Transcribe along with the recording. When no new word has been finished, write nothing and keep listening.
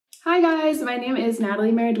Hi guys, my name is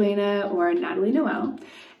Natalie Mariduena, or Natalie Noel,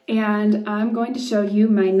 and I'm going to show you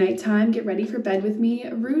my nighttime get ready for bed with me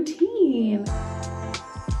routine.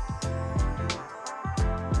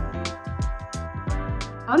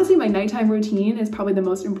 Honestly, my nighttime routine is probably the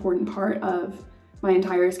most important part of my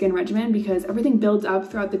entire skin regimen because everything builds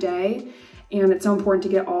up throughout the day and it's so important to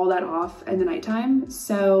get all that off in the nighttime.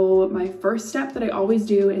 So my first step that I always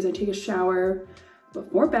do is I take a shower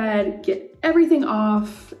before bed, get everything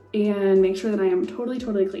off, and make sure that I am totally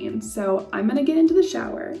clean. So I'm gonna get into the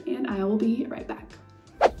shower and I will be right back.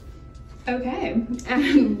 Okay,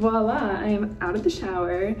 and voila, I am out of the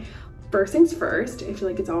shower. First things first, I feel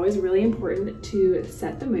like it's always really important to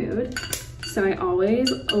set the mood. So I always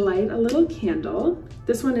light a little candle.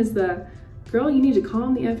 This one is the Girl, You Need to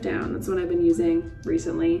Calm the F Down. That's what I've been using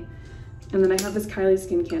recently. And then I have this Kylie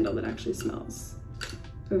Skin candle that actually smells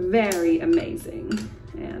very amazing,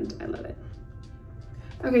 and I love it.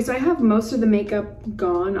 Okay, so I have most of the makeup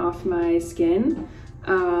gone off my skin,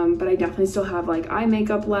 but I definitely still have like eye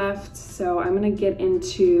makeup left. So I'm gonna get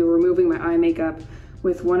into removing my eye makeup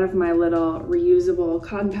with one of my little reusable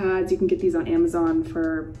cotton pads. You can get these on Amazon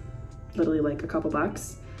for literally like a couple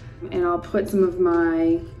bucks. And I'll put some of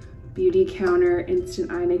my Beauty Counter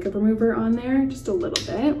Instant Eye Makeup Remover on there, just a little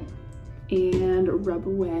bit, and rub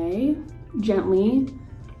away gently.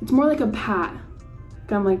 It's more like a pat.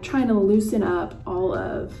 I'm like trying to loosen up all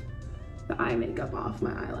of the eye makeup off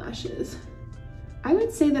my eyelashes. I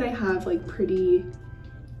would say that I have like pretty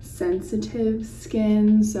sensitive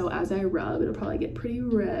skin, so as I rub, it'll probably get pretty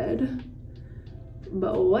red,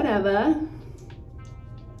 but whatever.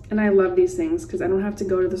 And I love these things because I don't have to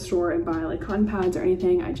go to the store and buy like cotton pads or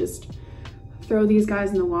anything. I just throw these guys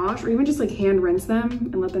in the wash, or even just like hand rinse them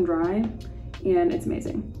and let them dry, and it's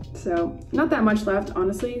amazing. So not that much left,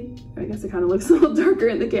 honestly. I guess it kind of looks a little darker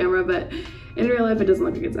in the camera, but in real life it doesn't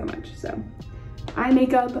look like it's that much. So eye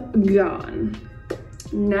makeup gone.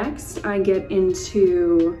 Next, I get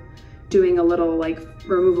into doing a little like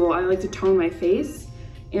removal. I like to tone my face,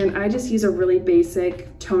 and I just use a really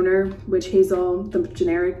basic toner, Witch Hazel, the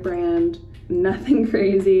generic brand, nothing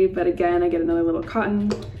crazy. But again, I get another little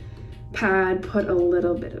cotton pad, put a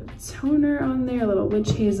little bit of toner on there, a little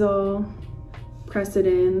Witch Hazel, press it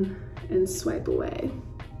in and swipe away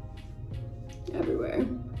everywhere.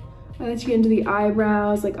 I like to get into the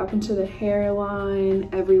eyebrows, like up into the hairline,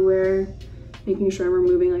 everywhere, making sure I'm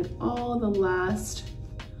removing like all the last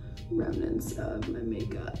remnants of my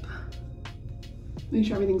makeup. Make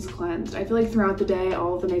sure everything's cleansed. I feel like throughout the day,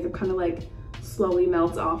 all of the makeup kind of like slowly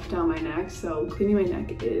melts off down my neck, so cleaning my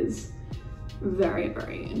neck is very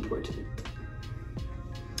important.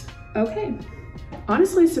 Okay.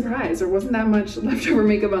 Honestly surprised, there wasn't that much leftover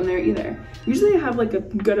makeup on there either. Usually I have like a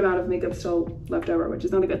good amount of makeup still left over, which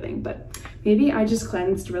is not a good thing, but maybe I just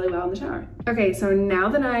cleansed really well in the shower. Okay, so now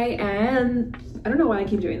that I don't know why I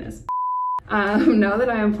keep doing this. Now that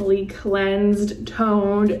I am fully cleansed,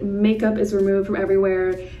 toned, makeup is removed from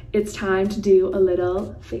everywhere, it's time to do a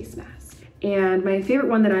little face mask. And my favorite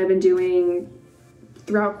one that I've been doing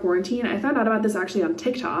throughout quarantine, I found out about this actually on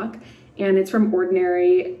TikTok, and it's from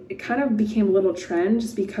Ordinary. It kind of became a little trend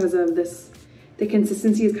just because of this, the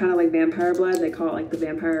consistency is kind of like vampire blood. They call it like the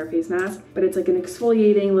vampire face mask, but it's like an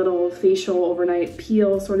exfoliating little facial overnight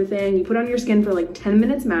peel sort of thing. You put on your skin for like 10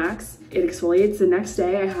 minutes max. It exfoliates. The next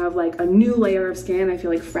day I have like a new layer of skin. I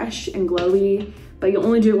feel like fresh and glowy, but you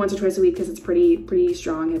only do it once or twice a week because it's pretty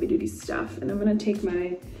strong, heavy duty stuff. And I'm gonna take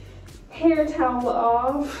my hair towel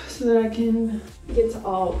off so that I can get to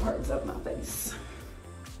all parts of my face.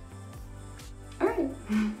 All right,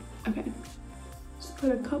 okay. Just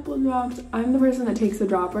put a couple drops. I'm the person that takes the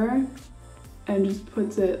dropper and just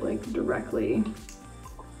puts it like directly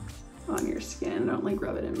on your skin. I don't like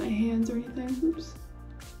rub it in my hands or anything. Oops.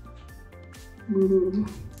 Ooh.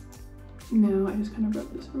 No, I just kind of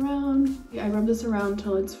rub this around. Yeah, I rub this around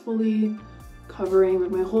till it's fully covering. Like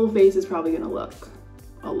my whole face is probably gonna look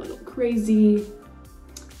a little crazy.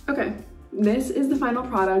 Okay, this is the final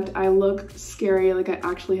product. I look scary, like I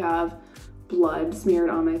actually have blood smeared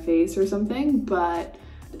on my face or something, but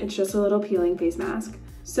it's just a little peeling face mask.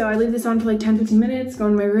 So I leave this on for like 10-15 minutes, go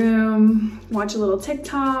in my room, watch a little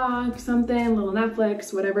TikTok, something, a little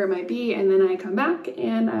Netflix, whatever it might be, and then I come back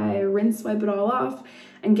and I rinse, wipe it all off,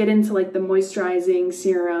 and get into like the moisturizing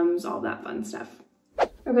serums, all that fun stuff.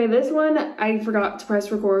 Okay, this one I forgot to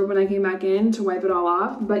press record when I came back in to wipe it all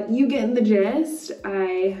off, but you get the gist.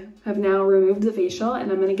 I have now removed the facial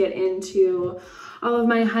and I'm gonna get into all of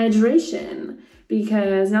my hydration,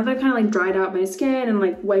 because now that I've kind of like dried out my skin and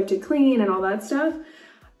like wiped it clean and all that stuff,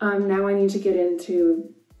 now I need to get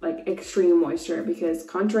into like extreme moisture, because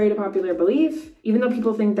contrary to popular belief, even though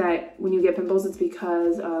people think that when you get pimples it's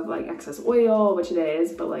because of like excess oil, which it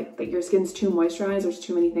is, but like that your skin's too moisturized, there's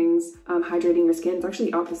too many things hydrating your skin, it's actually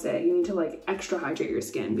the opposite. You need to like extra hydrate your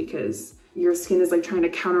skin because your skin is like trying to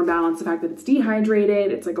counterbalance the fact that it's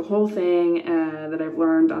dehydrated. It's like a whole thing that I've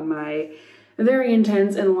learned on my very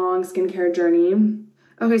intense and long skincare journey.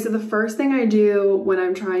 Okay, so the first thing I do when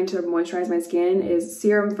I'm trying to moisturize my skin is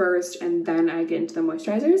serum first, and then I get into the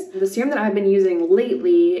moisturizers. The serum that I've been using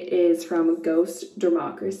lately is from Ghost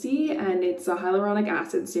Dermocracy, and it's a hyaluronic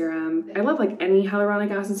acid serum. I love like any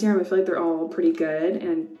hyaluronic acid serum. I feel like they're all pretty good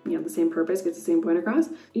and, you know, the same purpose, gets the same point across.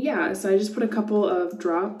 Yeah, so I just put a couple of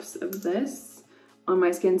drops of this on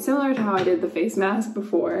my skin, similar to how I did the face mask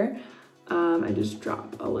before. I just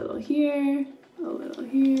drop a little here, a little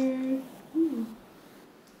here.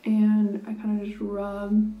 And I kind of just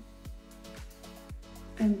rub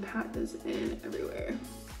and pat this in everywhere.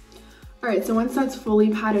 All right, so once that's fully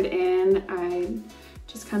patted in, I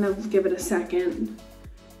just kind of give it a second,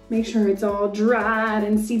 make sure it's all dried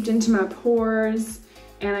and seeped into my pores,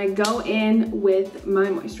 and I go in with my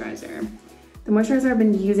moisturizer. The moisturizer I've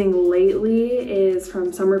been using lately is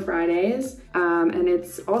from Summer Fridays, and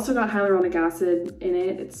it's also got hyaluronic acid in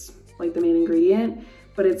it. It's like the main ingredient,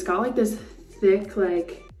 but it's got like this thick,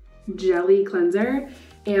 like jelly cleanser,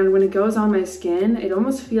 and when it goes on my skin, it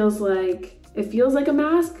almost feels like a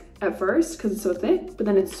mask at first because it's so thick, but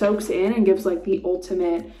then it soaks in and gives like the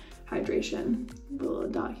ultimate hydration. A little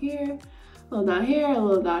dot here, a little dot here, a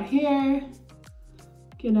little dot here.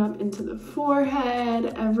 Get up into the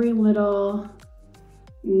forehead. Every little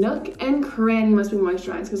nook and cranny must be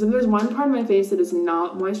moisturized, because if there's one part of my face that is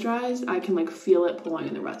not moisturized, I can like feel it pulling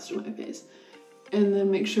in the rest of my face. And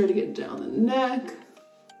then make sure to get down the neck.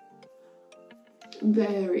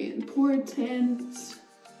 Very important.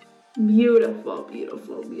 Beautiful,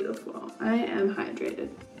 beautiful, beautiful. I am hydrated.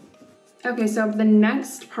 Okay, so the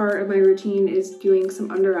next part of my routine is doing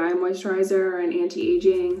some under eye moisturizer and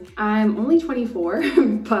anti-aging. I'm only 24,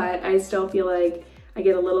 but I still feel like I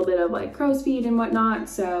get a little bit of like crow's feet and whatnot,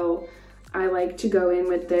 so I like to go in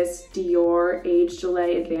with this Dior Age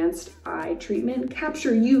Delay Advanced Eye Treatment,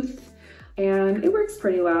 Capture Youth, and it works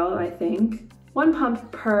pretty well, I think. 1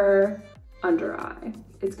 pump per under eye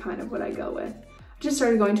is kind of what I go with. I just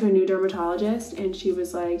started going to a new dermatologist, and she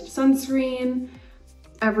was like, sunscreen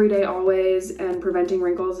every day always, and preventing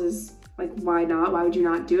wrinkles is like, why not? Why would you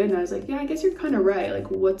not do it? And I was like, yeah, I guess you're kind of right. Like,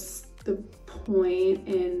 what's the point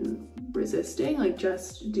in resisting? Like,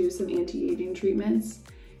 just do some anti-aging treatments.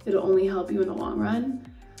 It'll only help you in the long run.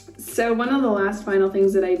 So one of the last final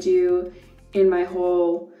things that I do in my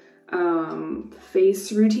whole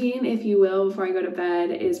face routine, if you will, before I go to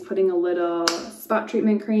bed, is putting a little spot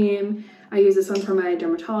treatment cream. I use this one from my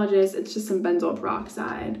dermatologist. It's just some benzoyl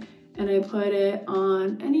peroxide, and I put it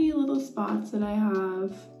on any little spots that I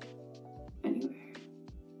have anywhere.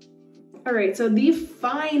 All right, so the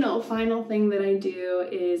final thing that I do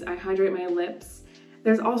is I hydrate my lips.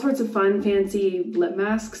 There's all sorts of fun, fancy lip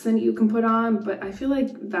masks that you can put on, but I feel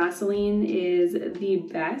like Vaseline is the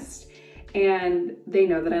best. And they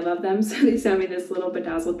know that I love them, so they sent me this little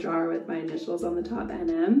bedazzled jar with my initials on the top,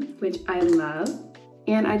 NM, which I love.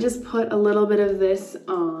 And I just put a little bit of this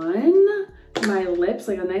on my lips,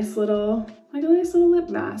 like a nice little lip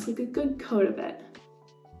mask, like a good coat of it.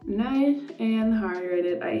 Nice and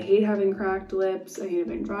hydrated. I hate having cracked lips. I hate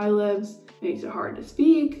having dry lips. It makes it hard to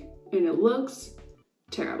speak, and it looks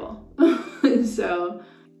terrible.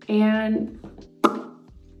 And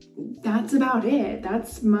that's about it.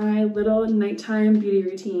 That's my little nighttime beauty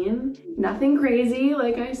routine. Nothing crazy,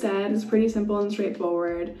 like I said. It's pretty simple and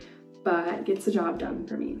straightforward, but gets the job done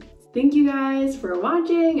for me. Thank you guys for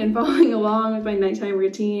watching and following along with my nighttime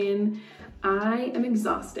routine. I am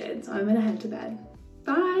exhausted, so I'm gonna head to bed.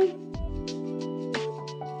 Bye.